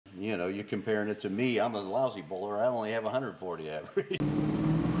you know, you're comparing it to me. I'm a lousy bowler. I only have 140 average.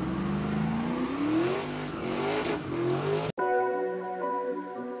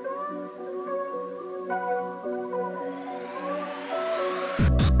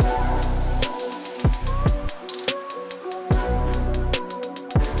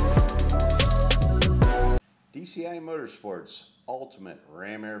 DCI Motorsports Ultimate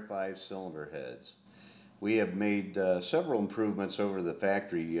Ram Air 5 cylinder heads. We have made several improvements over the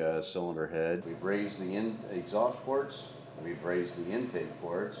factory cylinder head. We've raised the exhaust ports, we've raised the intake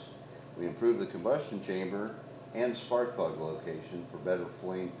ports, we improved the combustion chamber and spark plug location for better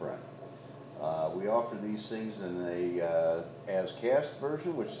flame front. We offer these things in a as cast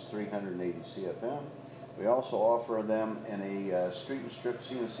version, which is 380 CFM. We also offer them in a street and strip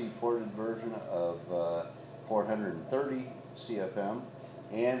CNC ported version of 430 CFM,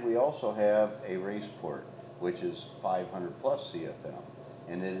 and we also have a race port, which is 500 plus CFM,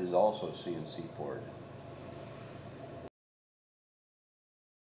 and it is also CNC ported.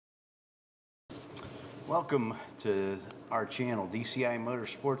 Welcome to our channel, DCI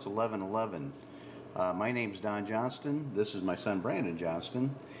Motorsports 1111. My name's Don Johnston. This is my son Brandon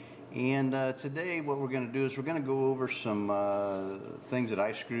Johnston. And today what we're going to do is we're going to go over some things that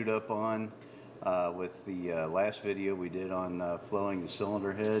I screwed up on with the last video we did on flowing the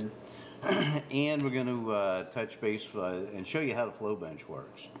cylinder head. And we're going to touch base and show you how the flow bench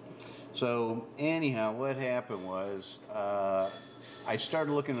works. So anyhow, what happened was I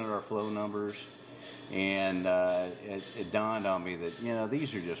started looking at our flow numbers, and it dawned on me that, you know,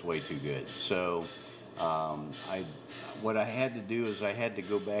 these are just way too good. So what I had to do is I had to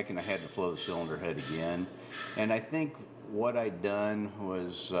go back and I had to flow the cylinder head again. And I think what I'd done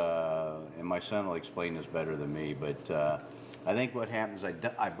was, and my son will explain this better than me, but I think what happens,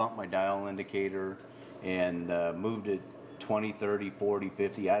 I bumped my dial indicator and moved it 20, 30, 40,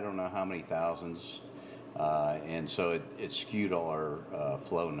 50, I don't know how many thousands, and so it skewed all our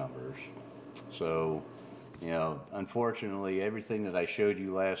flow numbers. So, you know, unfortunately, everything that I showed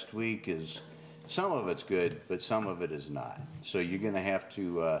you last week is, some of it's good, but some of it is not. So you're going to have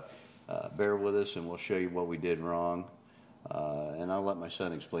to bear with us, and we'll show you what we did wrong. And I'll let my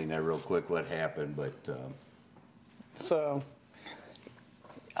son explain that real quick, what happened, but... So,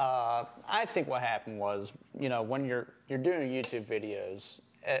 I think what happened was, you know, when you're doing YouTube videos,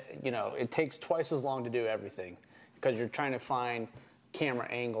 you know, it takes twice as long to do everything because you're trying to find camera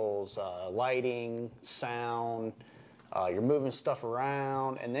angles, lighting, sound, you're moving stuff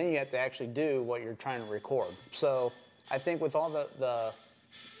around, and then you have to actually do what you're trying to record. So I think with all the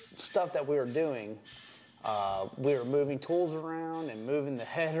stuff that we were doing, we were moving tools around and moving the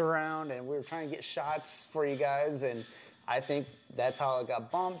head around, and we were trying to get shots for you guys, and I think that's how it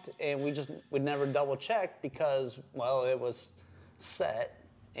got bumped, and we never double checked because, well, it was set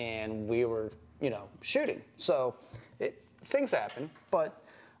and we were, you know, shooting. So things happen, but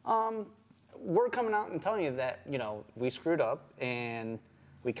we're coming out and telling you that, you know, we screwed up and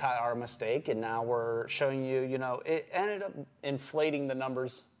we caught our mistake, and now we're showing you, you know, it ended up inflating the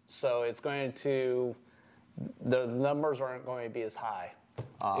numbers, so it's going to, the numbers aren't going to be as high.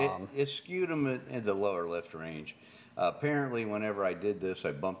 It skewed them in the lower lift range. Apparently, whenever I did this,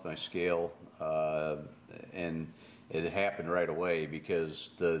 I bumped my scale, and it happened right away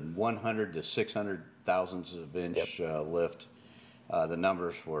because the 100 to 600 thousandths of inch lift, the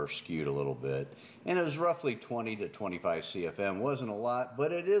numbers were skewed a little bit, and it was roughly 20 to 25 CFM. Wasn't a lot,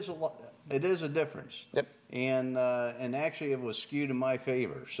 but it is a lot. It is a difference. Yep. And actually, it was skewed in my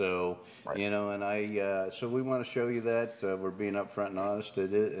favor. So right. You know, and so we want to show you that we're being upfront and honest.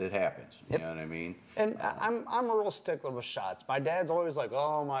 It happens. Yep. You know what I mean? And I'm a real stickler with shots. My dad's always like,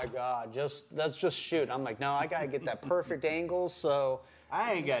 "Oh my God, let's just shoot." I'm like, "No, I gotta get that perfect angle." So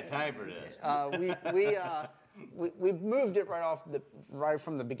I ain't got time for this. We moved it right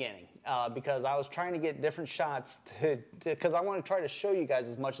from the beginning because I was trying to get different shots because I want to try to show you guys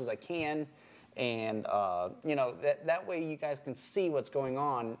as much as I can, and you know, that way you guys can see what's going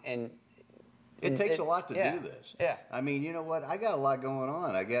on. And it takes a lot to do this. Yeah. I mean, you know what? I got a lot going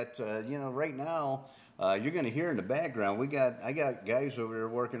on. I got you know, right now you're going to hear in the background. I got guys over there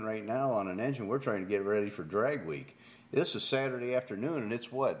working right now on an engine. We're trying to get ready for drag week. This is Saturday afternoon, and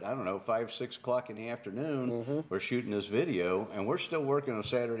it's what, I don't know, 5, 6 o'clock in the afternoon. We're shooting this video, and we're still working on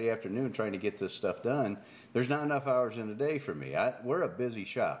Saturday afternoon trying to get this stuff done. There's not enough hours in the day for me. We're a busy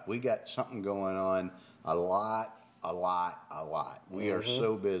shop. We got something going on a lot. We are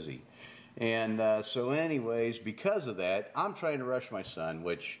so busy. And so anyways, because of that, I'm trying to rush my son,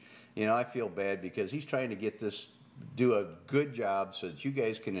 which, you know, I feel bad because he's trying to get this, do a good job so that you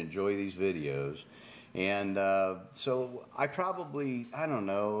guys can enjoy these videos. And so I probably, I don't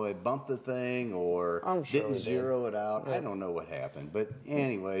know, I bumped the thing or I'm sure didn't we did. zero it out. Yeah. I don't know what happened. But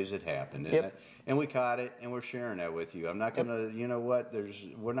anyways, it happened. Yep. And we caught it, and we're sharing that with you. I'm not going to, you know what,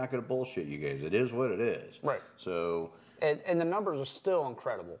 we're not going to bullshit you guys. It is what it is. Right. So. And the numbers are still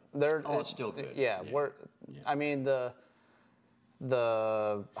incredible. It's still good. Yeah. I mean, the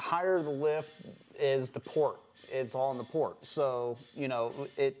higher the lift is the port. It's all in the port. So, you know,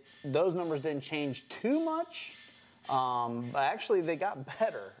 those numbers didn't change too much. Actually, they got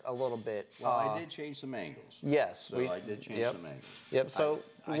better a little bit. Well, I did change some angles. Yes. So I did change some angles. Yep. So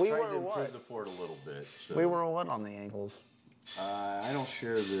I we tried were to improve what? the port a little bit. So. We were what on the angles? I don't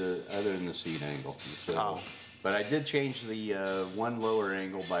share other than the seat angle. So. Oh. But I did change the one lower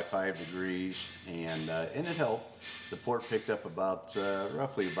angle by 5 degrees, and it helped. The port picked up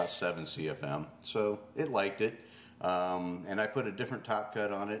roughly about 7 CFM, so it liked it. And I put a different top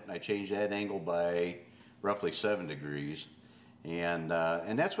cut on it, and I changed that angle by roughly 7 degrees. And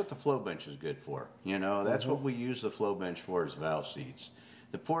that's what the flow bench is good for. You know, that's what we use the flow bench for, is valve seats.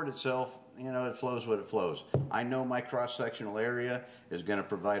 The port itself, you know, it flows what it flows. I know my cross-sectional area is going to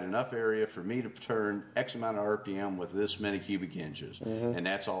provide enough area for me to turn X amount of RPM with this many cubic inches, and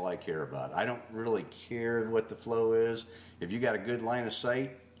that's all I care about. I don't really care what the flow is. If you got a good line of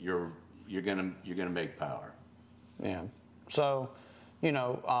sight, you're gonna make power. Yeah. So, you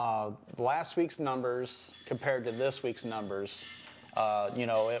know, last week's numbers compared to this week's numbers, you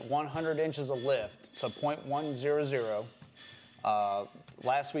know, at 100 inches of lift, so 0.100.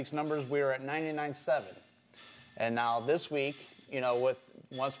 Last week's numbers, we were at 99.7. And now this week, you know,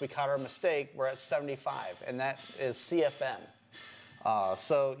 once we caught our mistake, we're at 75, and that is CFM.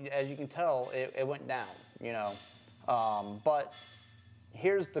 So as you can tell, it went down, you know. But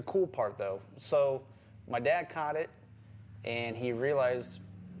here's the cool part, though. So my dad caught it, and he realized,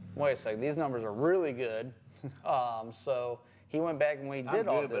 wait a second, these numbers are really good. So he went back and we did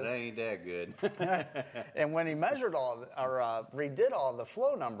all this. But I ain't that good. And when he measured redid all the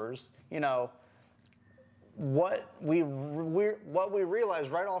flow numbers, you know, what we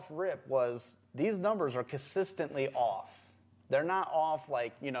realized right off rip was these numbers are consistently off. They're not off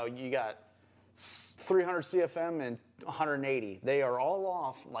like, you know, you got 300 CFM and 180. They are all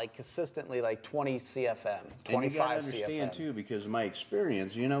off like consistently like 20 CFM, 25 CFM. And you gotta understand too, because of my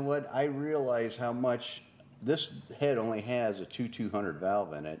experience, you know what? I realize how much this head only has a 2200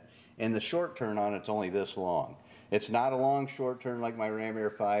 valve in it, and the short turn on it's only this long. It's not a long short turn like my Ram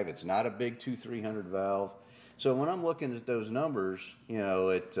Air 5. It's not a big 2300 valve. So when I'm looking at those numbers, you know,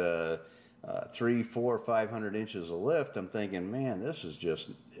 at 300, 400, 500 inches of lift, I'm thinking, man, this is just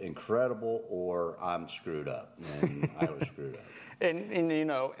incredible, or I'm screwed up, and I was screwed up. And you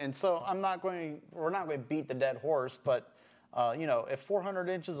know, and so we're not going to beat the dead horse, but you know, at 400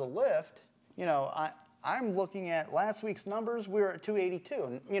 inches of lift, you know, I'm looking at last week's numbers. We were at 282,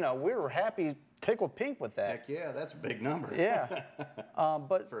 and you know, we were happy, tickled pink with that. Heck yeah, that's a big number. Yeah,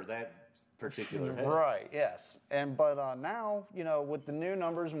 but for that particular head. Right. Yes. But now, you know, with the new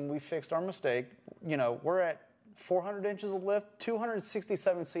numbers, and we fixed our mistake, you know, we're at 400 inches of lift,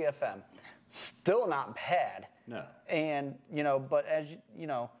 267 CFM. Still not bad. No. And you know, but as you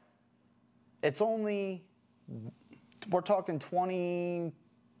know, it's only, we're talking 15.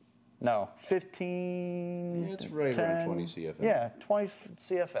 Yeah, it's right 10, around 20 CFM. Yeah, 20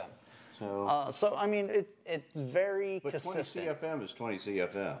 CFM. So I mean, it's very consistent. 20 CFM is 20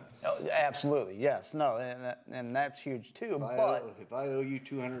 CFM. Oh, absolutely, yes. No, and that's huge too. If I owe you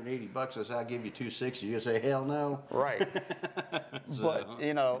 $280, I'll give you 260. You say hell no. Right. So. But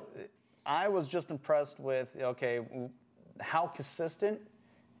you know, I was just impressed with how consistent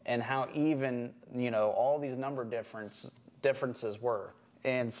and how even, you know, all these number differences were.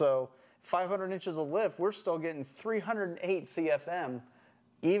 And so 500 inches of lift, we're still getting 308 CFM.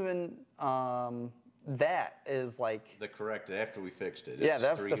 Even that is like the correct after we fixed it. Yeah,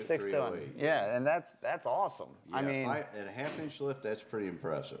 that's the fixed one. Yeah, and that's awesome. Yeah, I mean, at a half-inch lift, that's pretty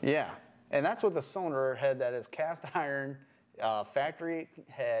impressive. Yeah, and that's with a cylinder head that is cast iron, factory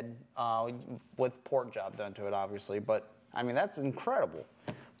head with port job done to it, obviously. But I mean, that's incredible.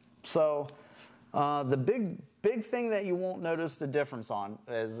 So the big thing that you won't notice the difference on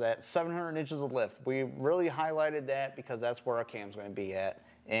is at 700 inches of lift. We really highlighted that because that's where our cam's going to be at.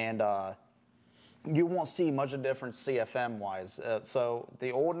 And you won't see much of a difference CFM-wise. So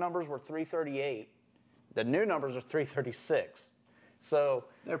the old numbers were 338. The new numbers are 336. So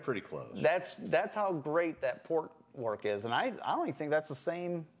they're pretty close. That's how great that port work is. And I don't even think that's the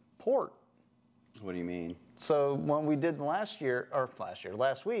same port. What do you mean? So when we did last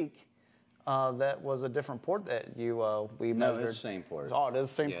week, that was a different port that we measured? No, it's the same port. Oh, it is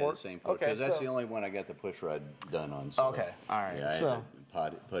the same port? Yeah, the same port. Okay, Because that's the only one I got the push rod done on. So, okay, all right. Yeah, I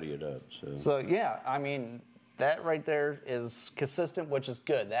had to putty it up. So yeah, I mean, that right there is consistent, which is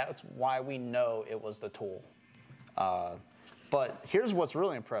good. That's why we know it was the tool. But here's what's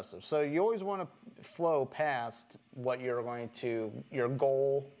really impressive. So you always want to flow past what you're going to, your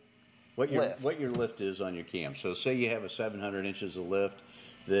goal lift. What your lift is on your cam. So say you have a 700 inches of lift,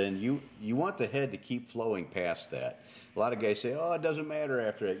 then you want the head to keep flowing past that. A lot of guys say, oh, it doesn't matter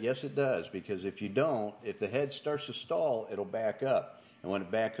after that. Yes, it does, because if you don't, if the head starts to stall, it'll back up. And when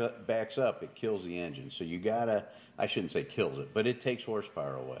it backs up, it kills the engine. So you gotta, I shouldn't say kills it, but it takes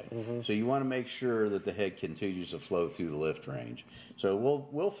horsepower away. Mm-hmm. So you want to make sure that the head continues to flow through the lift range. So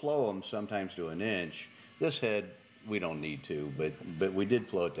we'll flow them sometimes to 1 inch. This head, we don't need to, but we did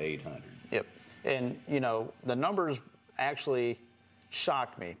flow it to 800. Yep. And, you know, the numbers actually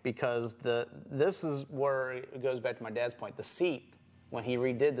shocked me because this is where it goes back to my dad's point. The seat, when he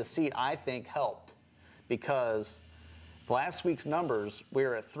redid the seat, I think helped because last week's numbers, we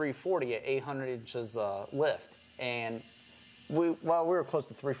were at 340 at 800 inches lift. And we were close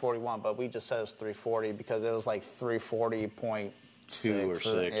to 341, but we just said it was 340 because it was like 340.2 or 6 or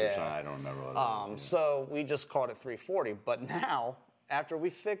something. I don't remember what it was. So we just called it 340. But now, after we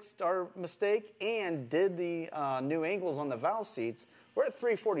fixed our mistake and did the new angles on the valve seats, we're at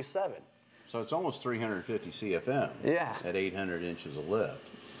 347. So it's almost 350 CFM at 800 inches of lift.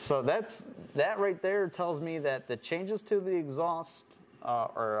 So that right there tells me that the changes to the exhaust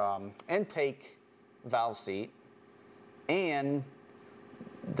or intake valve seat and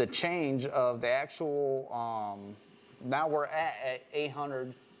the change of the actual, now we're at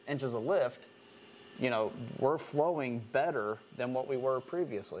 800 inches of lift, you know, we're flowing better than what we were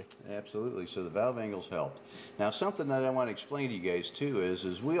previously. Absolutely. So the valve angles helped. Now, something that I want to explain to you guys too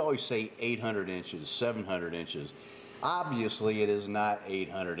is we always say 800 inches, 700 inches. Obviously, it is not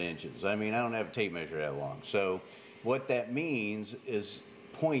 800 inches. I mean, I don't have a tape measure that long. So what that means is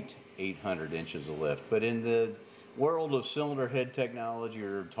 0.800 inches of lift. But in the world of cylinder head technology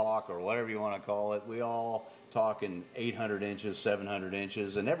or talk or whatever you want to call it, we all talking 800 inches, 700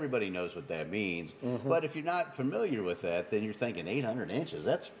 inches, and everybody knows what that means. Mm-hmm. But if you're not familiar with that, then you're thinking 800 inches,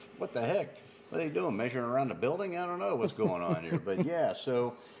 that's, what the heck? What are they doing, measuring around the building? I don't know what's going on here. But yeah,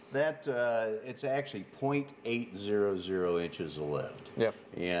 so that, it's actually 0.800 inches of lift. Yep.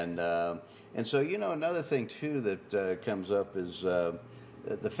 And so, you know, another thing too that comes up is the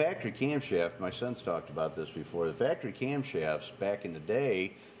factory camshaft. My son's talked about this before. The factory camshafts back in the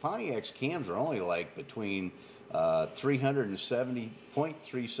day, Pontiac's cams are only like between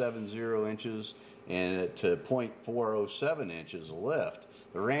 0.370 inches and to 0.407 inches of lift.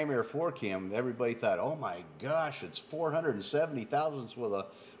 The Ram Air 4 cam, everybody thought, oh my gosh, it's 470 thousandths with a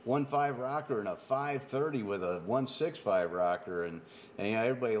 1.5 rocker and a 530 with a 1.65 rocker, and you know,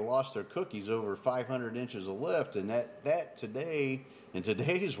 everybody lost their cookies over 500 inches of lift, and that today, in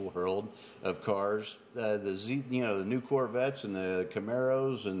today's world of cars, the new Corvettes and the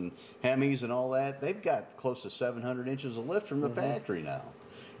Camaros and Hemis and all that, they've got close to 700 inches of lift from the factory now,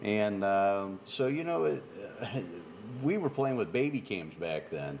 and so you know we were playing with baby cams back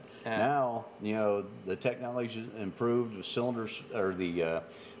then. Yeah. Now, you know, the technology's improved, the cylinders or the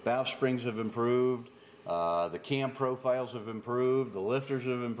valve springs have improved, the cam profiles have improved, the lifters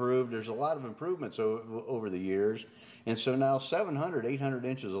have improved. There's a lot of improvements over the years. And so now 700, 800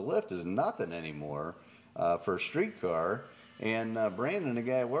 inches of lift is nothing anymore for a street car. And Brandon, the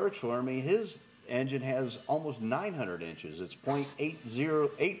guy that works for me, his engine has almost 900 inches. It's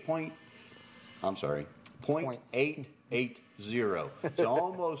 0.880. So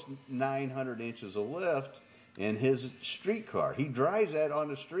almost 900 inches of lift in his street car. He drives that on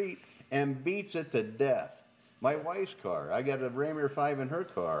the street and beats it to death. My wife's car, I got a Ram Air 5 in her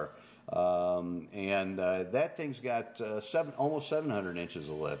car, and that thing's got almost 700 inches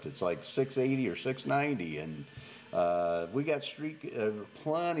of lift. It's like 680 or 690, and we got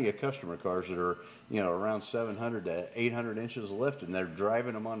plenty of customer cars that are, you know, around 700 to 800 inches of lift, and they're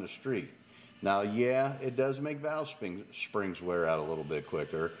driving them on the street. Now, yeah, it does make valve springs wear out a little bit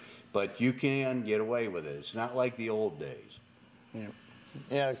quicker, but you can get away with it. It's not like the old days. Yeah,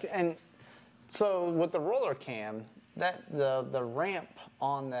 yeah, and so with the roller cam, that the ramp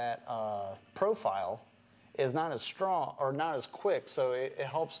on that profile is not as strong or not as quick, so it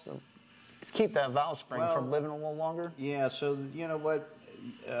helps to keep that valve spring from living a little longer. Yeah, so you know what?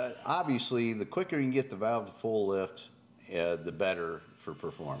 Obviously, the quicker you can get the valve to full lift, the better for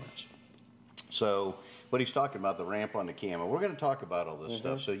performance. So what he's talking about, the ramp on the camo, we're going to talk about all this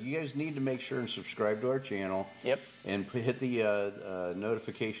stuff. So you guys need to make sure and subscribe to our channel. Yep. And hit the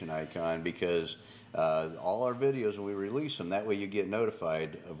notification icon, because all our videos, when we release them, that way you get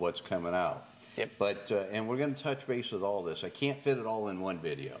notified of what's coming out. Yep. But and we're going to touch base with all this. I can't fit it all in one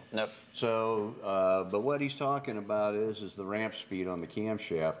video. Nope. So, but what he's talking about is the ramp speed on the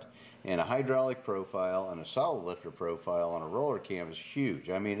camshaft, and a hydraulic profile and a solid lifter profile on a roller cam is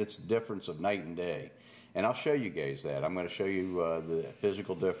huge. I mean, it's a difference of night and day. And I'll show you guys that. I'm going to show you the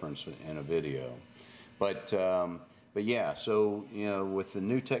physical difference in a video. But yeah, so, you know, with the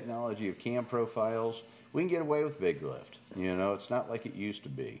new technology of cam profiles, we can get away with big lift. You know, it's not like it used to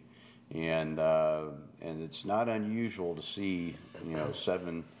be. And it's not unusual to see, you know,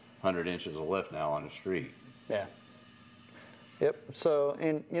 700 inches of lift now on the street. Yeah. Yep. So,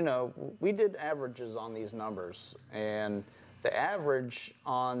 and you know, we did averages on these numbers, and the average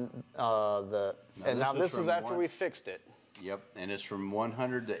on this is after we fixed it. Yep, and it's from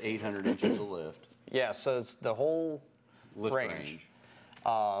 100 to 800 inches of lift. Yeah, so it's the whole lift range.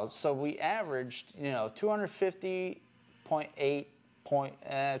 So we averaged, you know,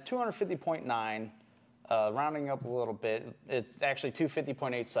 250.9, rounding up a little bit. It's actually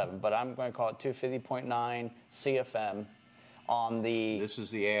 250.87, but I'm going to call it 250.9 CFM on the this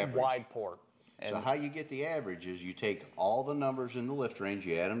is the average wide port. So how you get the average is you take all the numbers in the lift range,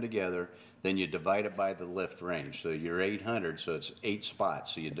 you add them together, then you divide it by the lift range. So you're 800, so it's 8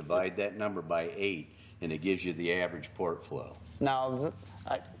 spots. So you divide that number by 8, and it gives you the average port flow. Now,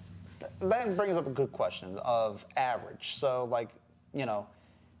 that brings up a good question of average. So, like, you know,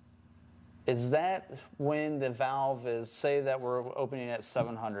 is that when the valve is, say that we're opening at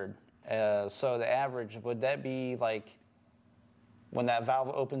 700, so the average, would that be like when that valve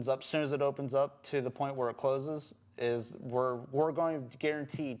opens up, as soon as it opens up to the point where it closes, is we're going to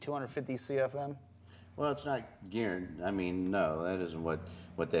guarantee 250 CFM? Well, it's not guaranteed. I mean, no, that isn't what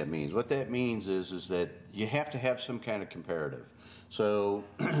that means. What that means is that you have to have some kind of comparative. So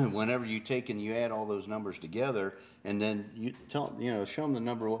whenever you take and you add all those numbers together, and then you show them the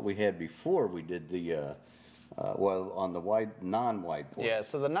number what we had before we did the well, on the non-wide port. Yeah,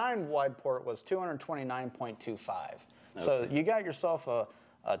 so the non-wide port was 229.25. So you got yourself a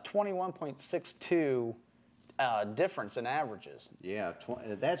 21.62 difference in averages. Yeah,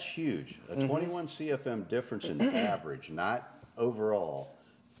 that's huge. A 21 CFM difference in average, not overall,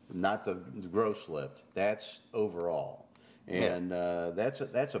 not the gross lift. That's overall, and that's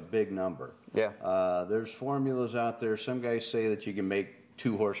a big number. Yeah. There's formulas out there. Some guys say that you can make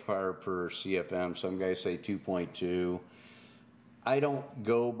 2 horsepower per CFM. Some guys say 2.2. I don't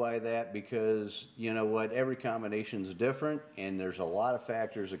go by that because, you know what, every combination is different, and there's a lot of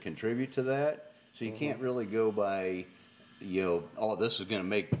factors that contribute to that. So you can't really go by, you know, oh, this is going to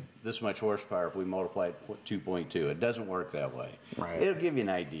make this much horsepower if we multiply it 2.2. It doesn't work that way. Right. It'll give you an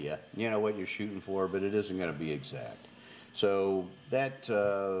idea, you know, what you're shooting for, but it isn't going to be exact. So that,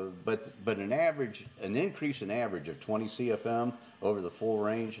 but an increase in average of 20 CFM over the full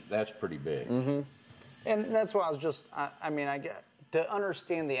range, that's pretty big. And that's why I was just, I mean, I get to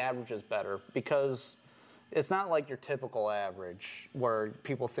understand the averages better, because it's not like your typical average where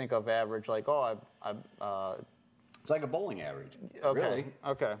people think of average like, oh, it's like a bowling average. Okay. Really.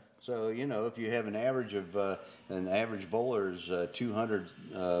 Okay. So, you know, if you have an average of, an average bowler's 200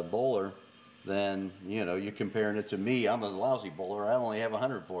 bowler, then, you know, you're comparing it to me. I'm a lousy bowler. I only have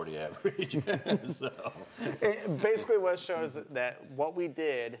 140 average. So. Basically what it shows is that what we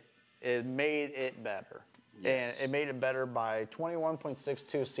did, it made it better. Yes. And it made it better by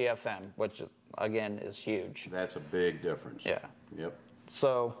 21.62 CFM, which is, again, is huge. That's a big difference. Yeah. Yep.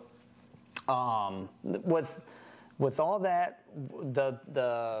 So, with all that,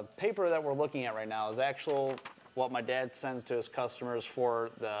 the paper that we're looking at right now is actual what my dad sends to his customers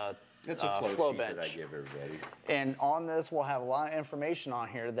for the it's a flow sheet bench that I give everybody. And on this, we'll have a lot of information on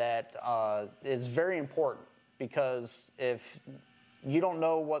here that is very important, because if you don't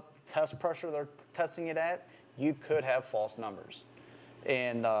know what test pressure they're testing it at, you could have false numbers.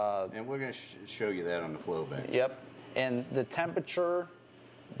 And we're going to show you that on the flow bench. Yep. And the temperature,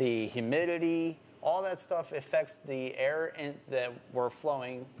 the humidity, all that stuff affects the air that we're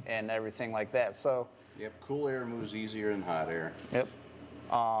flowing and everything like that. So. Yep. Cool air moves easier than hot air. Yep.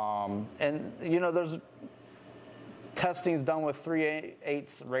 And you know, there's testings done with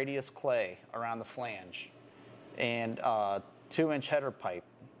 3/8 radius clay around the flange, and 2-inch header pipe.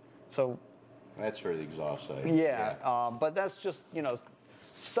 So. That's for the exhaust side. Yeah. But that's just, you know,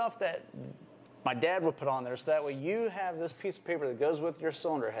 stuff that my dad would put on there, so that way you have this piece of paper that goes with your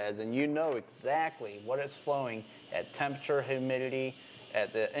cylinder heads, and you know exactly what it's flowing at temperature, humidity,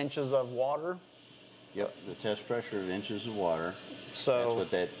 at the inches of water. Yep, the test pressure of inches of water. So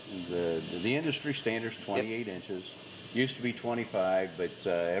that's what the industry standard's 28 inches. Used to be 25, but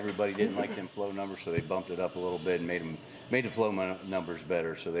everybody didn't like them flow numbers, so they bumped it up a little bit and made the flow numbers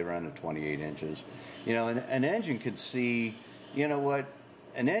better. So they run to 28 inches. You know, an engine could see. You know what?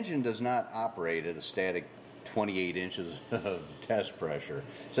 An engine does not operate at a static 28 inches of test pressure.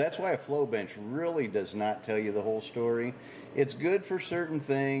 So that's why a flow bench really does not tell you the whole story. It's good for certain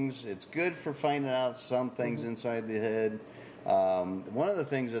things. It's good for finding out some things inside the head. One of the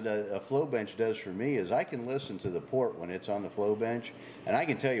things that a flow bench does for me is I can listen to the port when it's on the flow bench, and I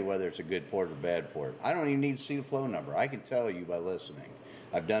can tell you whether it's a good port or bad port. I don't even need to see the flow number. I can tell you by listening.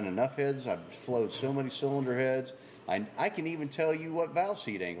 I've done enough heads. I've flowed so many cylinder heads. I can even tell you what valve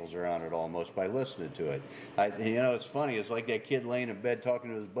seat angles are on it almost by listening to it. You know, it's funny. It's like that kid laying in bed talking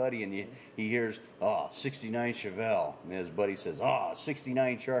to his buddy, and he hears, oh, 69 Chevelle. And his buddy says, oh,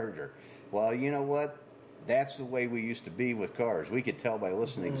 69 Charger. Well, you know what? That's the way we used to be with cars. We could tell by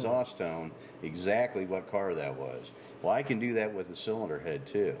listening to exhaust tone exactly what car that was. Well, I can do that with the cylinder head,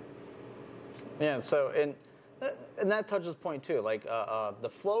 too. Yeah, so, and that touches point, too. Like, the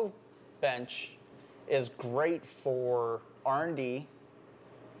flow bench is great for R&D,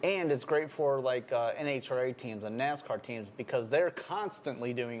 and it's great for like NHRA teams and NASCAR teams because they're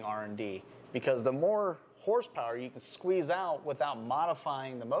constantly doing R&D. Because the more horsepower you can squeeze out without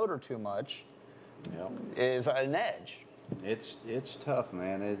modifying the motor too much, is an edge. It's tough,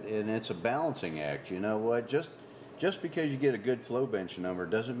 man, and it's a balancing act. You know what? Just because you get a good flow bench number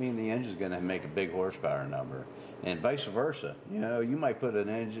doesn't mean the engine's going to make a big horsepower number, and vice versa. You know, you might put an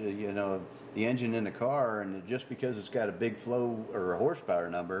engine, you know, the engine in the car, and just because it's got a big flow or a horsepower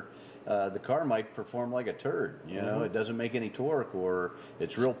number, the car might perform like a turd. You know, it doesn't make any torque, or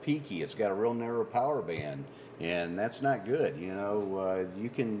it's real peaky. It's got a real narrow power band, and that's not good. You know, you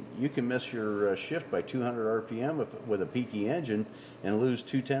can miss your shift by 200 RPM with a peaky engine and lose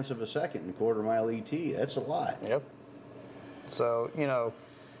 0.2 of a second in quarter-mile ET. That's a lot. Yep. So, you know,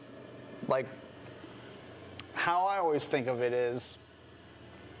 like how I always think of it is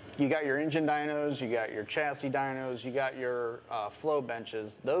you got your engine dynos, you got your chassis dynos, you got your flow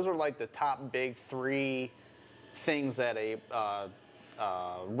benches. Those are like the top big three things that a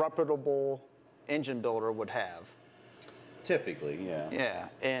reputable engine builder would have. Typically, yeah. Yeah,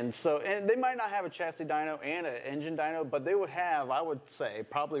 and they might not have a chassis dyno and an engine dyno, but they would have, I would say,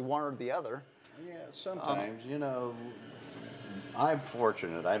 probably one or the other. Yeah, sometimes, you know, I'm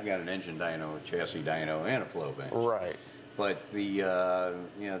fortunate. I've got an engine dyno, a chassis dyno, and a flow bench. Right. But the you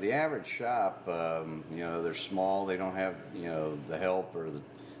know, the average shop, you know, they're small. They don't have, you know, the help or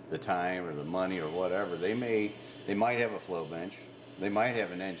the time or the money or whatever. They might have a flow bench. They might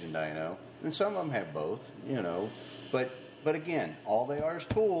have an engine dyno, and some of them have both. You know, but again, all they are is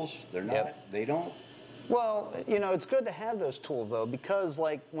tools. They're not. Yep. They don't. Well, you know, it's good to have those tools though, because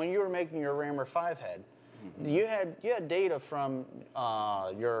like when you were making your Rammer 5 head, you had data from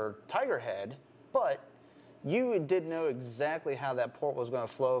your Tiger head, but you didn't know exactly how that port was going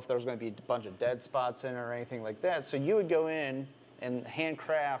to flow, if there was going to be a bunch of dead spots in it or anything like that. So you would go in and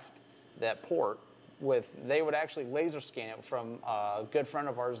handcraft that port they would actually laser scan it from a good friend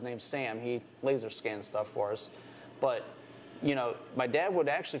of ours named Sam. He laser scans stuff for us. But, you know, my dad would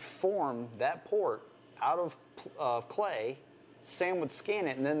actually form that port out of clay. Sam would scan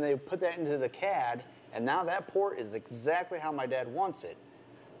it, and then they would put that into the CAD, and now that port is exactly how my dad wants it.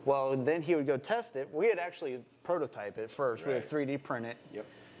 Well, then he would go test it. We would actually prototype it first. Right. We would 3D print it. Yep.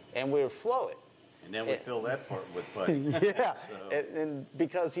 And we would flow it. And then we fill that part with putty. Yeah. So. And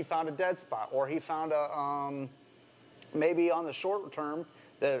because he found a dead spot, or he found a maybe on the short term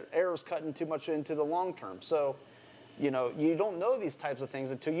the arrow's cutting too much into the long term. So, you know, you don't know these types of things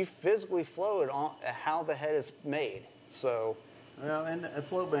until you physically flow it on how the head is made. So. Well, and a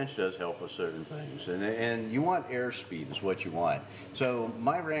flow bench does help with certain things, and you want airspeed is what you want. So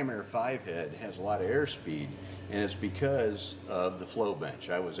my Rammer 5 head has a lot of airspeed, and it's because of the flow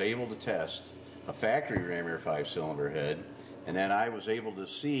bench. I was able to test a factory Rammer 5 cylinder head, and then I was able to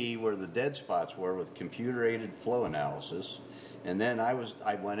see where the dead spots were with computer-aided flow analysis, and then I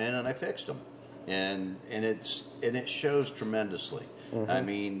went in and I fixed them, and it shows tremendously. I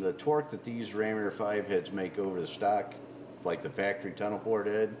mean, the torque that these Rammer 5 heads make over the stock, like the factory tunnel port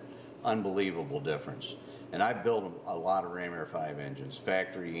head, unbelievable difference. And I've built a lot of Rammer 5 engines,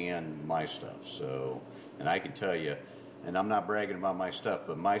 factory and my stuff. So, and I can tell you, and I'm not bragging about my stuff,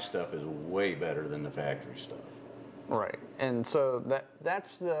 but my stuff is way better than the factory stuff. Right. And so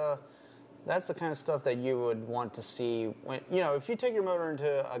that's the kind of stuff that you would want to see when, you know, if you take your motor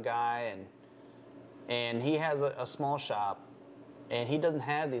into a guy and he has a small shop, and he doesn't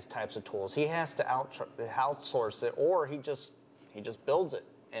have these types of tools. He has to outsource it, or he just builds it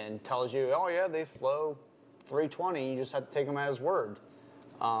and tells you, oh yeah, they flow 320. You just have to take him at his word.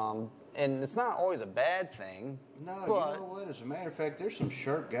 And it's not always a bad thing. No, you know what? As a matter of fact, there's some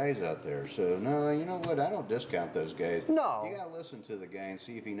sharp guys out there. So, no, you know what? I don't discount those guys. No. You got to listen to the guy and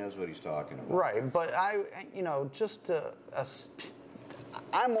see if he knows what he's talking about. Right, but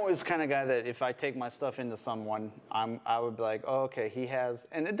I'm always the kind of guy that if I take my stuff into someone, I would be like, oh, okay, he has,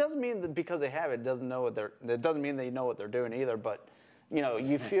 and it doesn't mean that because they have it doesn't mean they know what they're doing either, but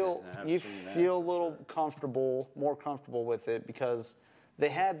you feel a little more comfortable with it because they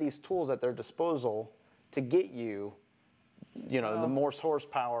have these tools at their disposal to get you, the more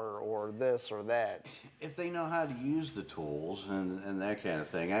horsepower or this or that. If they know how to use the tools and that kind of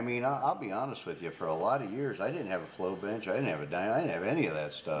thing. I mean, I'll be honest with you. For a lot of years, I didn't have a flow bench. I didn't have a dyno. I didn't have any of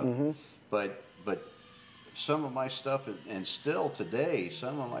that stuff. Mm-hmm. But some of my stuff, and still today,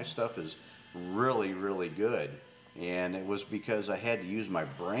 some of my stuff is really, really good. And it was because I had to use my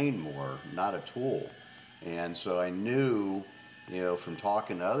brain more, not a tool. And so I knew, from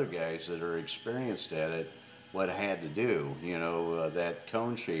talking to other guys that are experienced at it, what I had to do. That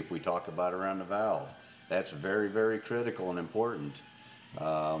cone shape we talk about around the valve, that's very, very critical and important.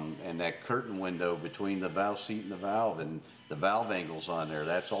 And that curtain window between the valve seat and the valve angles on there,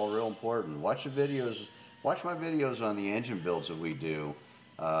 that's all real important. Watch my videos on the engine builds that we do.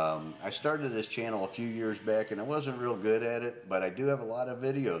 I started this channel a few years back and I wasn't real good at it, but I do have a lot of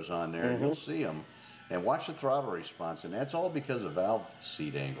videos on there. Mm-hmm. And you'll see them. And watch the throttle response, and that's all because of valve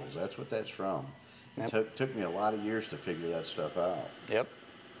seat angles. That's what that's from. It took me a lot of years to figure that stuff out. Yep.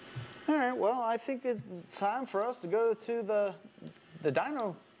 All right, well, I think it's time for us to go to the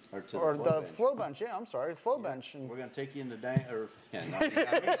dyno, or the flow bench. Yeah, I'm sorry, the flow bench. And we're going to take you into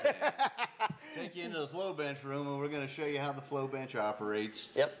take you into the flow bench room, and we're going to show you how the flow bench operates.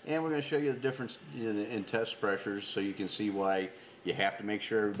 Yep. And we're going to show you the difference in test pressures, so you can see why you have to make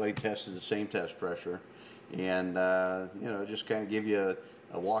sure everybody tested the same test pressure, and just kind of give you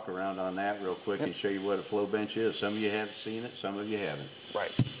a walk around on that real quick. Yep. And show you what a flow bench is. Some of you have seen it, some of you haven't.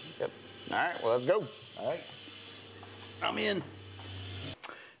 Right. Yep. All right. Well, let's go. All right. I'm in.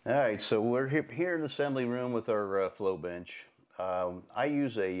 All right. So we're here in the assembly room with our flow bench. I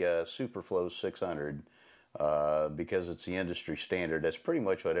use a Superflow 600 because it's the industry standard. That's pretty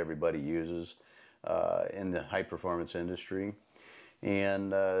much what everybody uses in the high performance industry.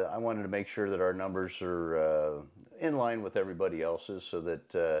 And I wanted to make sure that our numbers are in line with everybody else's, so that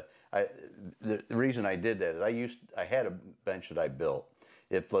the reason I did that is I had a bench that I built.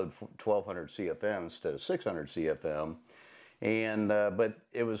 It flowed 1200 CFM instead of 600 CFM, and but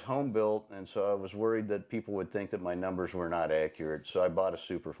it was home built, and so I was worried that people would think that my numbers were not accurate. So I bought a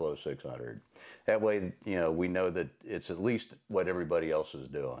Superflow 600. That way, we know that it's at least what everybody else is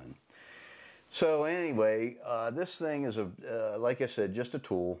doing. So anyway, this thing is like I said, just a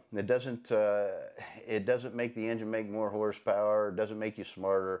tool. It doesn't make the engine make more horsepower. It doesn't make you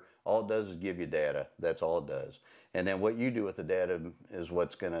smarter. All it does is give you data. That's all it does. And then what you do with the data is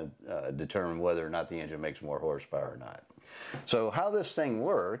what's going to determine whether or not the engine makes more horsepower or not. So how this thing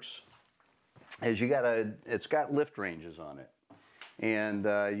works is it's got lift ranges on it, and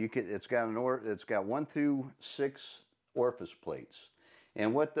it's got 1 through 6 orifice plates.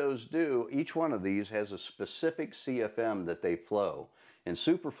 And what those do, each one of these has a specific CFM that they flow. In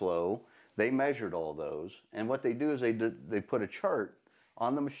Superflow, they measured all those, and what they do is they put a chart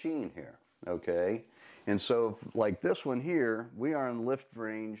on the machine here, okay? And so, like this one here, we are in lift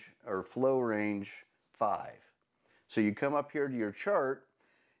range, or flow range 5. So you come up here to your chart,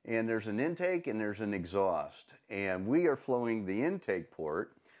 and there's an intake and there's an exhaust. And we are flowing the intake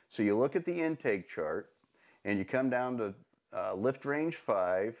port, so you look at the intake chart, and you come down to lift range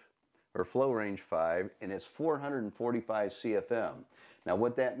 5 or flow range 5, and it's 445 CFM. Now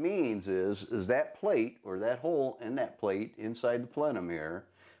what that means is that plate, or that hole in that plate inside the plenum here,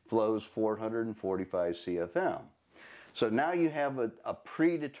 flows 445 CFM. So now you have a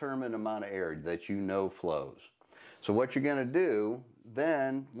predetermined amount of air that flows. So what you're going to do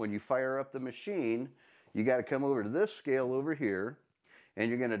then, when you fire up the machine, you got to come over to this scale over here, and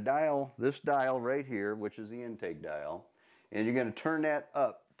you're going to dial this dial right here, which is the intake dial, and you're going to turn that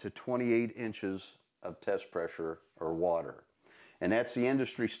up to 28 inches of test pressure or water. And that's the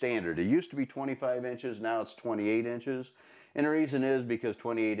industry standard. It used to be 25 inches, now it's 28 inches. And the reason is because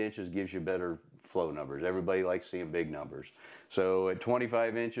 28 inches gives you better flow numbers. Everybody likes seeing big numbers. So at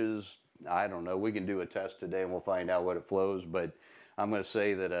 25 inches, I don't know, we can do a test today and we'll find out what it flows, but I'm going to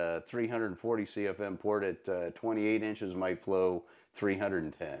say that a 340 CFM port at 28 inches might flow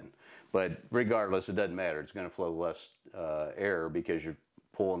 310. But regardless, it doesn't matter. It's going to flow less air because you're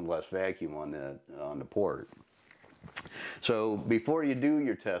pulling less vacuum on the port. So before you do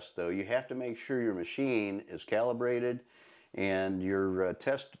your test, though, you have to make sure your machine is calibrated and your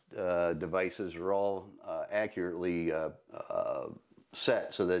test devices are all accurately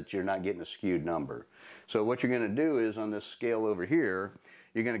set so that you're not getting a skewed number. So what you're going to do is on this scale over here,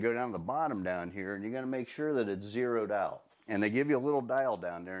 you're going to go down to the bottom down here and you're going to make sure that it's zeroed out. And they give you a little dial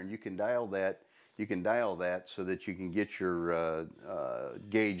down there, and you can dial that. You can dial that so that you can get your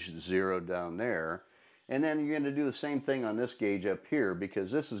gauge zeroed down there. And then you're going to do the same thing on this gauge up here,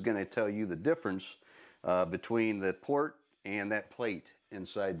 because this is going to tell you the difference between the port and that plate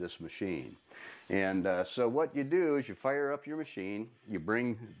inside this machine. And so what you do is you fire up your machine, you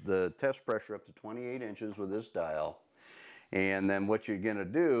bring the test pressure up to 28 inches with this dial, and then what you're going to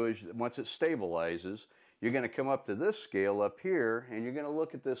do is once it stabilizes, you're going to come up to this scale up here, and you're going to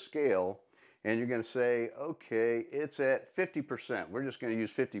look at this scale, and you're going to say, okay, it's at 50%. We're just going to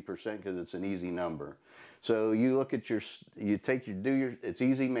use 50% because it's an easy number. So you look at it's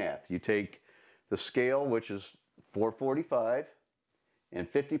easy math. You take the scale, which is 445,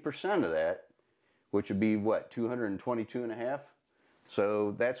 and 50% of that, which would be what, 222 and a half?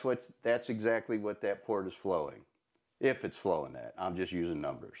 So that's exactly what that port is flowing. If it's flowing that. I'm just using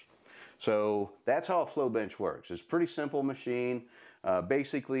numbers. So that's how a flow bench works. It's a pretty simple machine.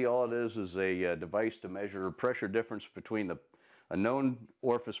 Basically all it is a device to measure pressure difference between a known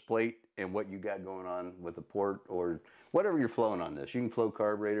orifice plate and what you got going on with the port or whatever you're flowing on this. You can flow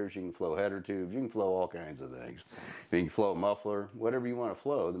carburetors, you can flow header tubes, you can flow all kinds of things. You can flow a muffler, whatever you want to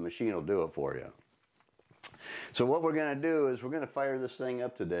flow, the machine will do it for you. So what we're going to do is we're going to fire this thing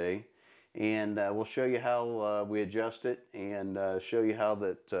up today, and we'll show you how we adjust it, and show you how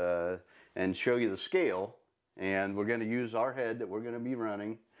that and show you the scale. And we're going to use our head that we're going to be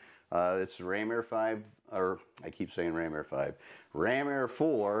running. It's the Ram Air 5, or I keep saying Ram Air 5, Ram Air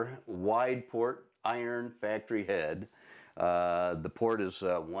 4 wide port iron factory head. The port is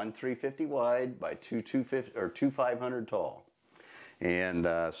 1,350 wide by 2,500 tall. And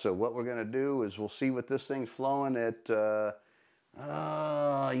so what we're going to do is we'll see what this thing's flowing at.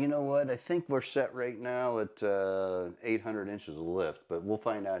 You know what? I think we're set right now at 800 inches of lift, but we'll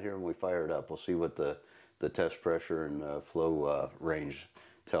find out here when we fire it up. We'll see what the test pressure and flow range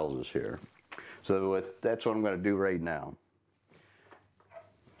tells us here. So that's what I'm going to do right now.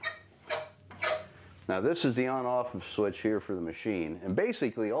 Now this is the on-off switch here for the machine, and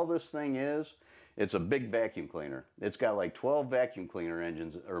basically all this thing is, it's a big vacuum cleaner. It's got like 12 vacuum cleaner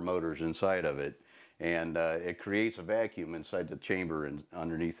engines or motors inside of it, and it creates a vacuum inside the chamber and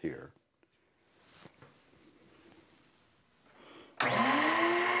underneath here. All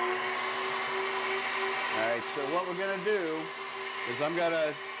right, so what we're going to do is I'm going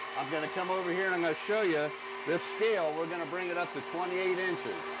to come over here and I'm going to show you this scale. We're going to bring it up to 28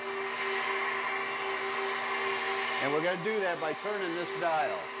 inches. And we're going to do that by turning this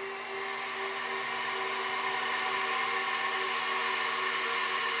dial.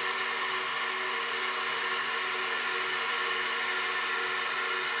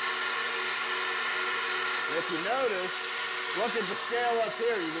 If you notice, look at the scale up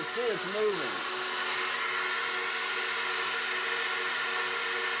here. You can see it's moving.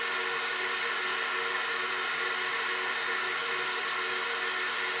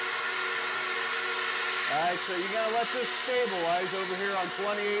 All right, so you're going to let this stabilize over here on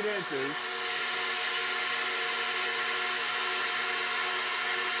 28 inches.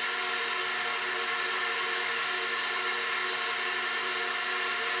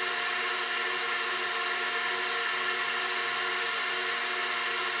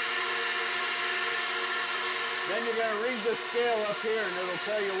 Then you're going to read the scale up here, and it'll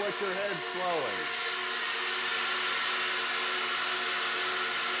tell you what your head's flowing.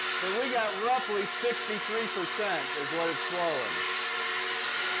 So we got roughly 63% is what it's flowing.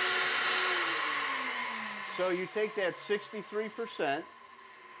 So you take that 63%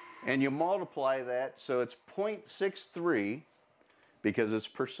 and you multiply that, so it's 0.63 because it's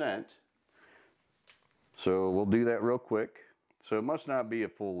percent. So we'll do that real quick. So it must not be a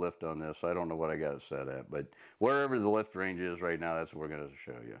full lift on this. I don't know what I got it set at, but wherever the lift range is right now, that's what we're going to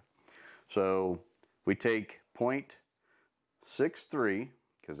show you. So we take 0.63,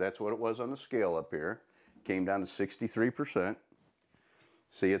 because that's what it was on the scale up here. Came down to 63%.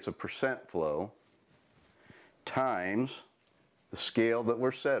 See, it's a percent flow, times the scale that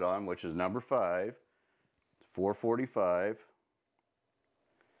we're set on, which is number 5, 445,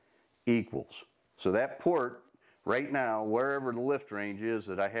 equals. So that port, right now, wherever the lift range is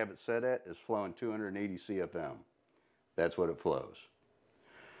that I have it set at, is flowing 280 CFM. That's what it flows.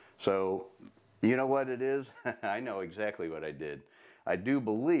 So, you know what it is? I know exactly what I did. I do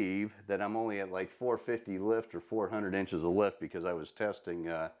believe that I'm only at like 450 lift or 400 inches of lift because I was testing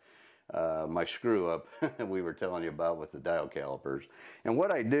my screw up we were telling you about with the dial calipers. And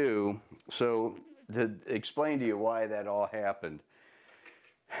what I do, so to explain to you why that all happened,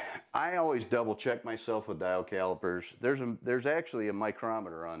 I always double check myself with dial calipers. There's actually a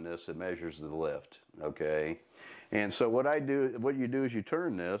micrometer on this that measures the lift, okay? And so what you do is you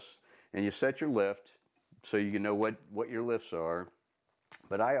turn this and you set your lift so you know what your lifts are.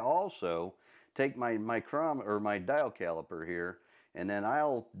 But I also take my micrometer or my dial caliper here, and then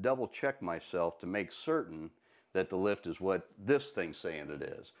I'll double check myself to make certain that the lift is what this thing's saying it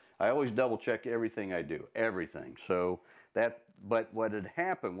is. I always double check everything I do, everything. But what had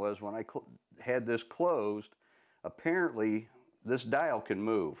happened was when I had this closed, apparently this dial can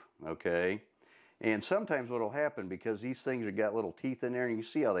move, okay? And sometimes what will happen, because these things have got little teeth in there, and you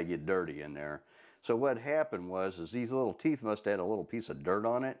see how they get dirty in there. So what happened was these little teeth must have had a little piece of dirt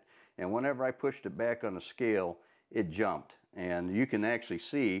on it, and whenever I pushed it back on the scale, it jumped. And you can actually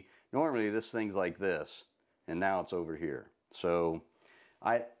see, normally this thing's like this, and now it's over here. So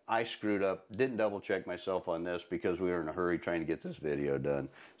I screwed up, didn't double check myself on this because we were in a hurry trying to get this video done.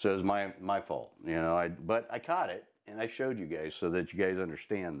 So it was my fault, you know. But I caught it and I showed you guys so that you guys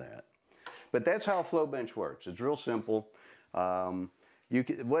understand that. But that's how a flow bench works. It's real simple.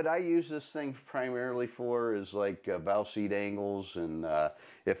 What I use this thing primarily for is like valve seat angles, and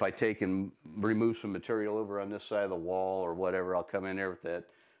if I take and remove some material over on this side of the wall or whatever, I'll come in there with that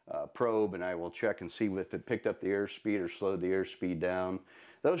probe and I will check and see if it picked up the airspeed or slowed the airspeed down.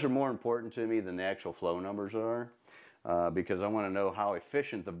 Those are more important to me than the actual flow numbers are, because I want to know how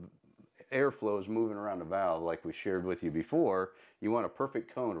efficient the airflow is moving around the valve. Like we shared with you before, you want a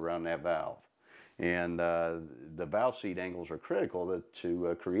perfect cone around that valve. And the valve seat angles are critical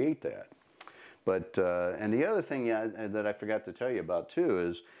to create that. But and the other thing that I forgot to tell you about too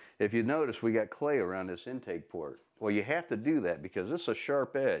is, if you notice, we got clay around this intake port. Well, you have to do that because this is a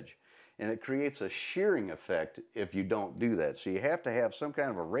sharp edge, and it creates a shearing effect if you don't do that. So you have to have some kind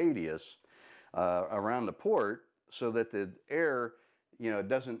of a radius around the port so that the air, you know,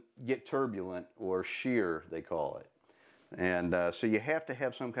 doesn't get turbulent or shear, they call it. And so you have to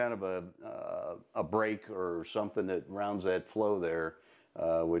have some kind of a break or something that rounds that flow there,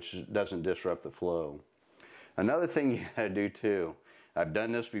 which doesn't disrupt the flow. Another thing you gotta do too, I've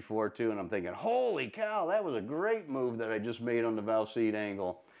done this before too, and I'm thinking, holy cow, that was a great move that I just made on the valve seat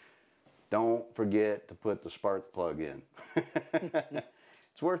angle. Don't forget to put the spark plug in.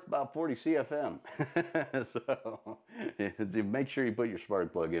 It's worth about 40 CFM. So make sure you put your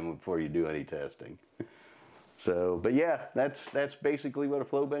spark plug in before you do any testing. So, but yeah, that's basically what a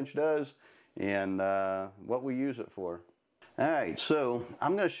flow bench does, and what we use it for. All right, so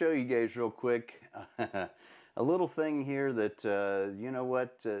I'm going to show you guys real quick a little thing here that, you know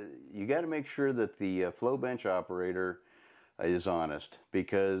what, you got to make sure that the flow bench operator is honest,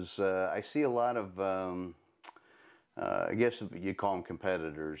 because I see a lot of, I guess you call them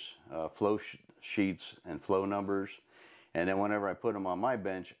competitors, flow sheets and flow numbers, and then whenever I put them on my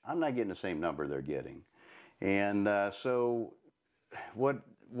bench, I'm not getting the same number they're getting. And so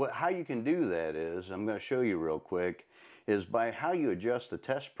how you can do that is, I'm going to show you real quick, is by how you adjust the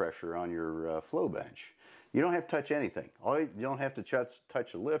test pressure on your flow bench. You don't have to touch anything. You don't have to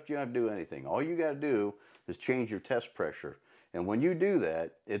touch the lift. You don't have to do anything. All you got to do is change your test pressure. And when you do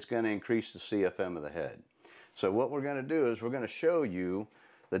that, it's going to increase the CFM of the head. So what we're going to do is we're going to show you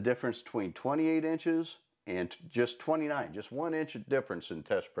the difference between 28 inches and just 29, just 1 inch difference in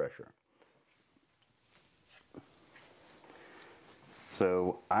test pressure.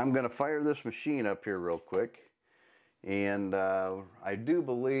 So I'm going to fire this machine up here real quick, and I do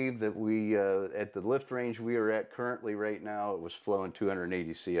believe that we, at the lift range we are at currently right now, it was flowing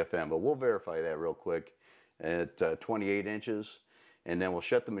 280 CFM, but we'll verify that real quick at 28 inches, and then we'll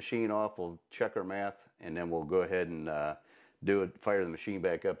shut the machine off, we'll check our math, and then we'll go ahead and fire the machine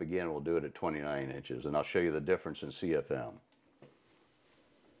back up again, and we'll do it at 29 inches, and I'll show you the difference in CFM.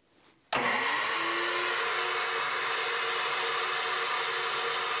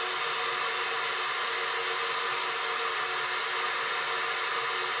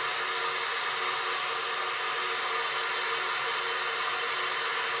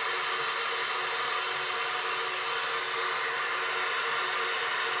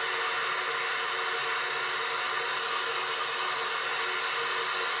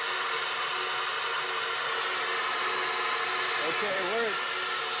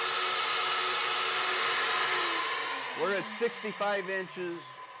 We're at 65 inches,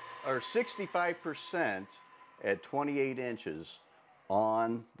 or 65% at 28 inches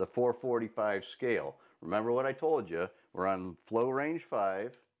on the 445 scale. Remember what I told you, we're on flow range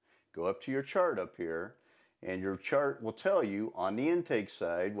 5. Go up to your chart up here, and your chart will tell you on the intake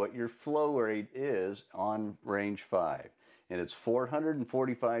side what your flow rate is on range 5. And it's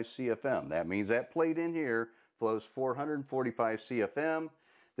 445 CFM. That means that plate in here flows 445 CFM.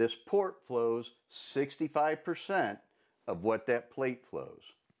 This port flows 65% of what that plate flows.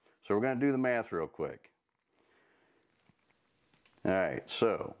 So we're going to do the math real quick. All right,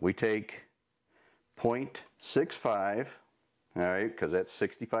 so we take 0.65, all right, because that's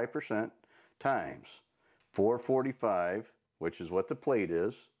 65%, times 445, which is what the plate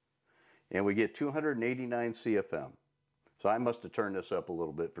is, and we get 289 CFM. So I must have turned this up a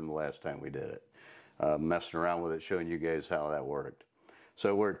little bit from the last time we did it. Messing around with it, showing you guys how that worked.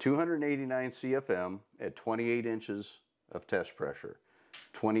 So we're at 289 CFM at 28 inches of test pressure.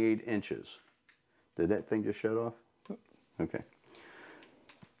 28 inches. Did that thing just shut off? Okay.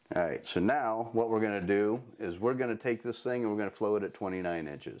 All right, so now what we're going to do is we're going to take this thing and we're going to flow it at 29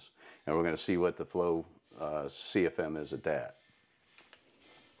 inches. And we're going to see what the flow CFM is at that.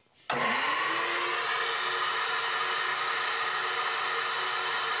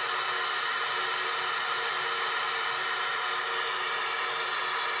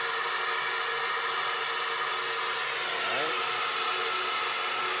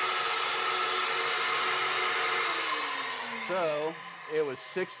 So it was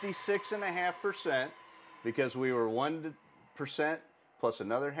 66.5% because we were 1% plus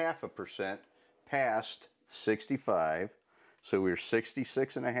another 0.5% past 65. So we were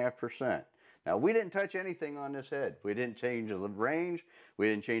 66.5%. Now we didn't touch anything on this head. We didn't change the range. We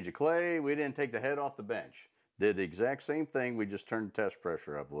didn't change the clay. We didn't take the head off the bench. Did the exact same thing. We just turned the test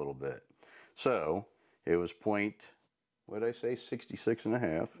pressure up a little bit. So it was what did I say? 66.5.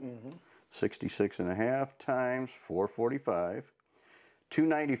 Mm-hmm. 66.5 times 445,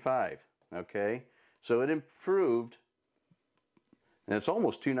 295, okay? So it improved, and it's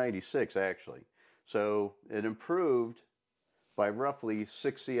almost 296 actually. So it improved by roughly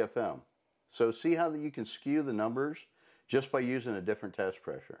 6 CFM. So see how you can skew the numbers just by using a different test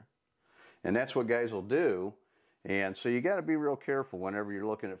pressure. And that's what guys will do. And so you got to be real careful whenever you're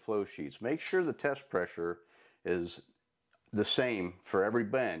looking at flow sheets. Make sure the test pressure is the same for every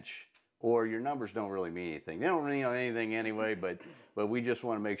bench, or your numbers don't really mean anything. They don't mean anything anyway, but we just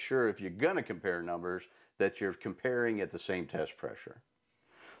want to make sure if you're going to compare numbers that you're comparing at the same test pressure.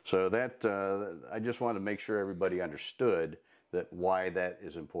 So that I just wanted to make sure everybody understood that why that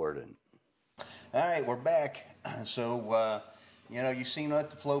is important. All right, we're back. So you've seen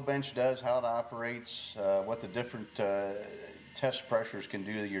what the flow bench does, how it operates, what the different test pressures can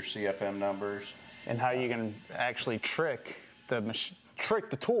do to your CFM numbers, and how you can actually trick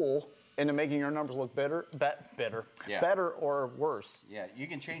the tool into making your numbers look better or worse. Yeah, you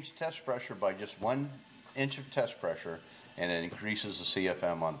can change the test pressure by just 1 inch of test pressure, and it increases the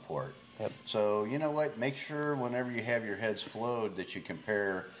CFM on port. Yep. So you know what? Make sure whenever you have your heads flowed that you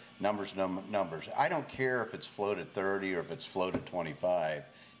compare numbers. I don't care if it's flowed at 30 or if it's flowed at 25.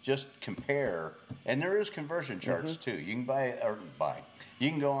 Just compare, and there is conversion charts too. You can You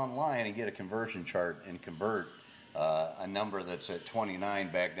can go online and get a conversion chart and convert a number that's at 29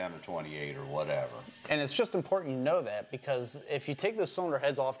 back down to 28 or whatever. And it's just important you know that, because if you take the cylinder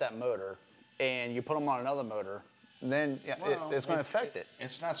heads off that motor and you put them on another motor, then it's going to affect it.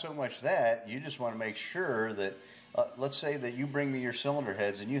 It's not so much that. You just want to make sure that, let's say that you bring me your cylinder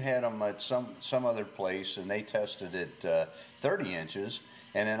heads and you had them at some other place and they tested at 30 inches,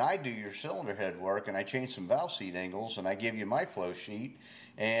 and then I do your cylinder head work and I change some valve seat angles and I give you my flow sheet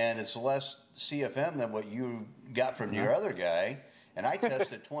and it's less CFM than what you got from your other guy, and I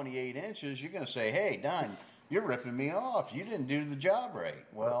test at 28 inches, you're going to say, hey, Don, you're ripping me off. You didn't do the job right.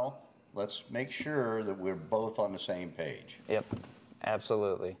 Well, let's make sure that we're both on the same page. Yep,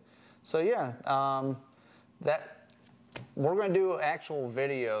 absolutely. So yeah, we're going to do actual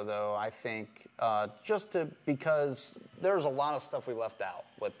video though, I think, because there's a lot of stuff we left out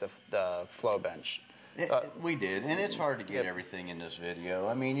with the flow bench. We did, and it's hard to get everything in this video.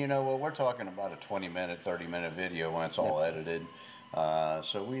 I mean, we're talking about a 20-minute, 30-minute video when it's all edited.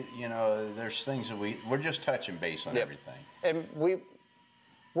 So there's things that we're just touching base on everything. And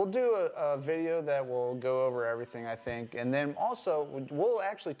we'll do a video that will go over everything, I think. And then also, we'll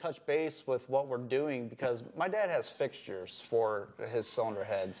actually touch base with what we're doing, because my dad has fixtures for his cylinder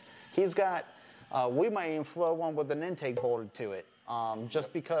heads. He's got, we might even flow one with an intake bolted to it,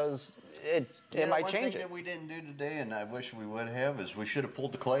 just because it might change it. One thing that we didn't do today, and I wish we would have, is we should have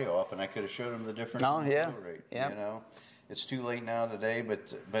pulled the clay off, and I could have showed him the difference in the flow rate. it's too late now today,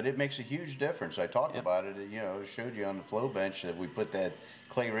 but it makes a huge difference. I talked about it, you know, showed you on the flow bench that we put that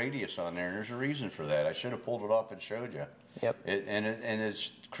clay radius on there, and there's a reason for that. I should have pulled it off and showed you. Yep.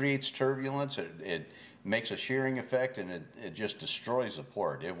 It creates turbulence. It makes a shearing effect, and it just destroys the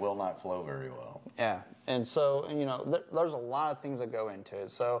port. It will not flow very well. Yeah, and so, you know, there's a lot of things that go into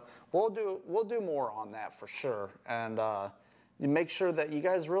it. So we'll do more on that for sure, and make sure that you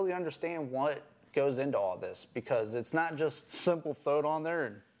guys really understand what goes into all this, because it's not just simple throw it on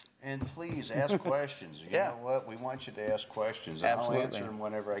there and please ask questions. You know what? We want you to ask questions. And I'll answer them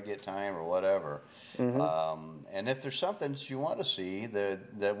whenever I get time or whatever. And if there's something that you want to see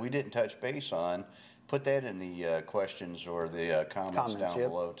that we didn't touch base on, put that in the questions or the comments down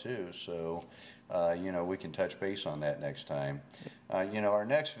below too. So, you know, we can touch base on that next time. You know, our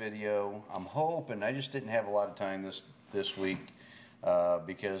next video, I'm hoping, I just didn't have a lot of time this week.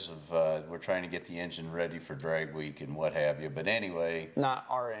 Because of we're trying to get the engine ready for drag week and what have you. But anyway, not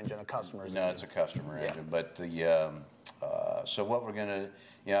our engine, a customer's engine. No, it's a customer engine. But the so what we're gonna,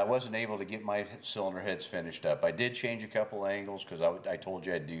 you know, I wasn't able to get my cylinder heads finished up. I did change a couple angles because I told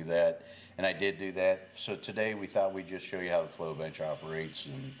you I'd do that, and I did do that. So today we thought we'd just show you how the flow bench operates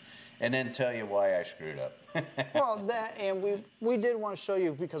and then tell you why I screwed up. Well, that, and we did want to show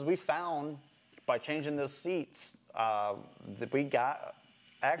you, because we found by changing those seats that we got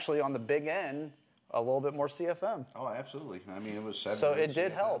actually on the big end a little bit more CFM. Oh, absolutely. I mean, it was 7. So it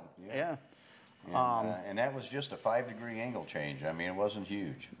did help. Yeah. And that was just a 5-degree angle change. I mean, it wasn't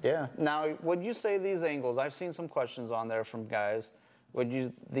huge. Yeah. Now, would you say these angles? I've seen some questions on there from guys.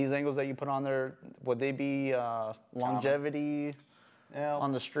 These angles that you put on there, would they be longevity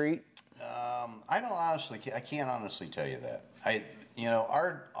on the street? I can't honestly tell you that. You know,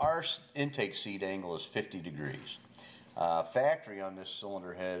 our intake seat angle is 50 degrees. Factory on this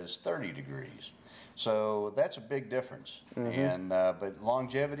cylinder head is 30 degrees. So that's a big difference. And but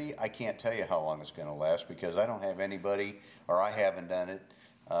longevity, I can't tell you how long it's going to last, because I don't have anybody, or I haven't done it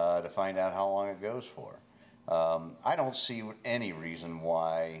to find out how long it goes for. I don't see any reason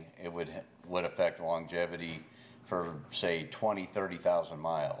why it would affect longevity for, say, 20, 30,000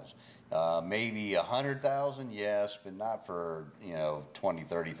 miles. Maybe 100,000, yes, but not for, you know, 20,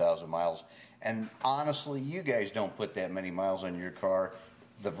 30,000 miles. And honestly, you guys don't put that many miles on your car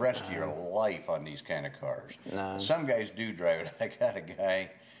the rest of your life on these kind of cars. No. Some guys do drive it. I got a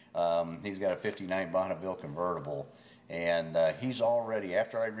guy, he's got a 59 Bonneville convertible, and he's already,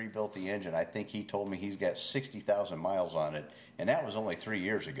 after I rebuilt the engine, I think he told me he's got 60,000 miles on it, and that was only 3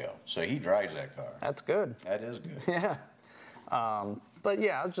 years ago. So he drives that car. That's good. That is good. Yeah. But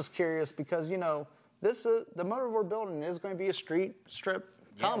yeah, I was just curious, because, you know, the motor we're building is going to be a street strip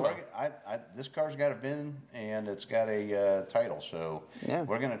combo. This car's got a VIN and it's got a title, so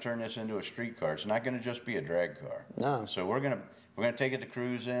we're going to turn this into a street car. It's not going to just be a drag car. No. So we're going to take it to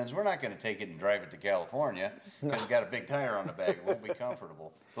cruise-ins. We're not going to take it and drive it to California because it's got a big tire on the back. It won't be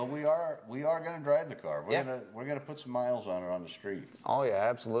comfortable. But we are going to drive the car. We're going to put some miles on it on the street. Oh yeah,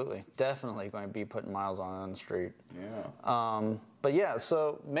 absolutely, definitely going to be putting miles on the street. Yeah. But yeah,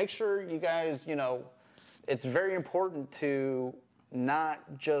 so make sure you guys, you know, it's very important to not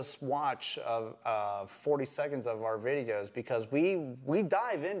just watch 40 seconds of our videos, because we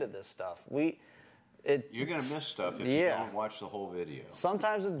dive into this stuff. You're going to miss stuff if you don't watch the whole video.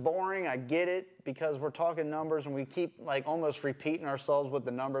 Sometimes it's boring. I get it, because we're talking numbers and we keep like almost repeating ourselves with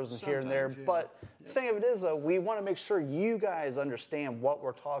the numbers and here and there. Yeah. But the thing of it is, though, we want to make sure you guys understand what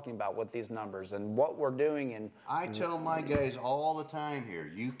we're talking about with these numbers and what we're doing. And I tell my guys all the time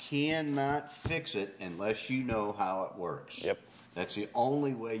here, you cannot fix it unless you know how it works. Yep. That's the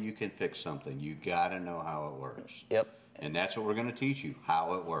only way you can fix something. You got to know how it works. Yep. And that's what we're going to teach you,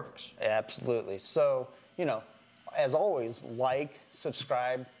 how it works. Absolutely. So, you know, as always, like,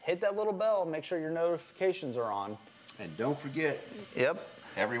 subscribe, hit that little bell, make sure your notifications are on. And don't forget,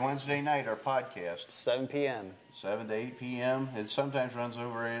 every Wednesday night, our podcast. 7 p.m. 7 to 8 p.m. It sometimes runs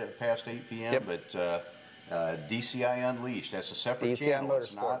over past 8 p.m., but DCI Unleashed, that's a separate DCI channel.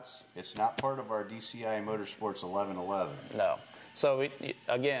 Motorsports. It's not part of our DCI Motorsports 1111. No. So,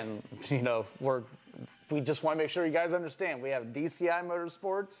 again, you know, we just want to make sure you guys understand. We have DCI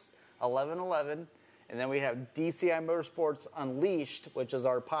Motorsports 1111, and then we have DCI Motorsports Unleashed, which is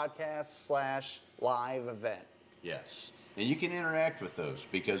our podcast / live event. Yes. And you can interact with those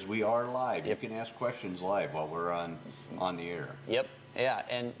because we are live. Yep. You can ask questions live while we're on the air. Yep. Yeah.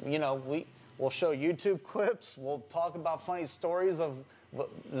 And, you know, we'll show YouTube clips. We'll talk about funny stories of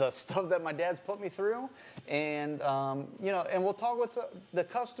the stuff that my dad's put me through, and you know, and we'll talk with the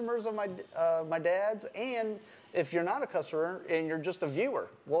customers of my dad's, and if you're not a customer and you're just a viewer,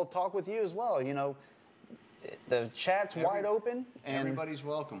 we'll talk with you as well. You know, the chat's wide open. And everybody's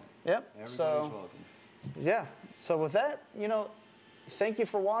welcome. Yep. Everybody's So, welcome. yeah. So with that, thank you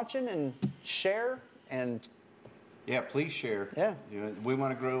for watching and share and. Yeah, please share. Yeah. We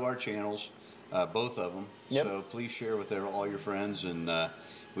want to grow our channels, both of them. Yep. So please share with all your friends, and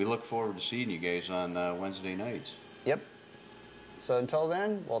we look forward to seeing you guys on Wednesday nights. Yep. So until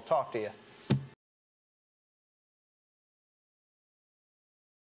then, we'll talk to you.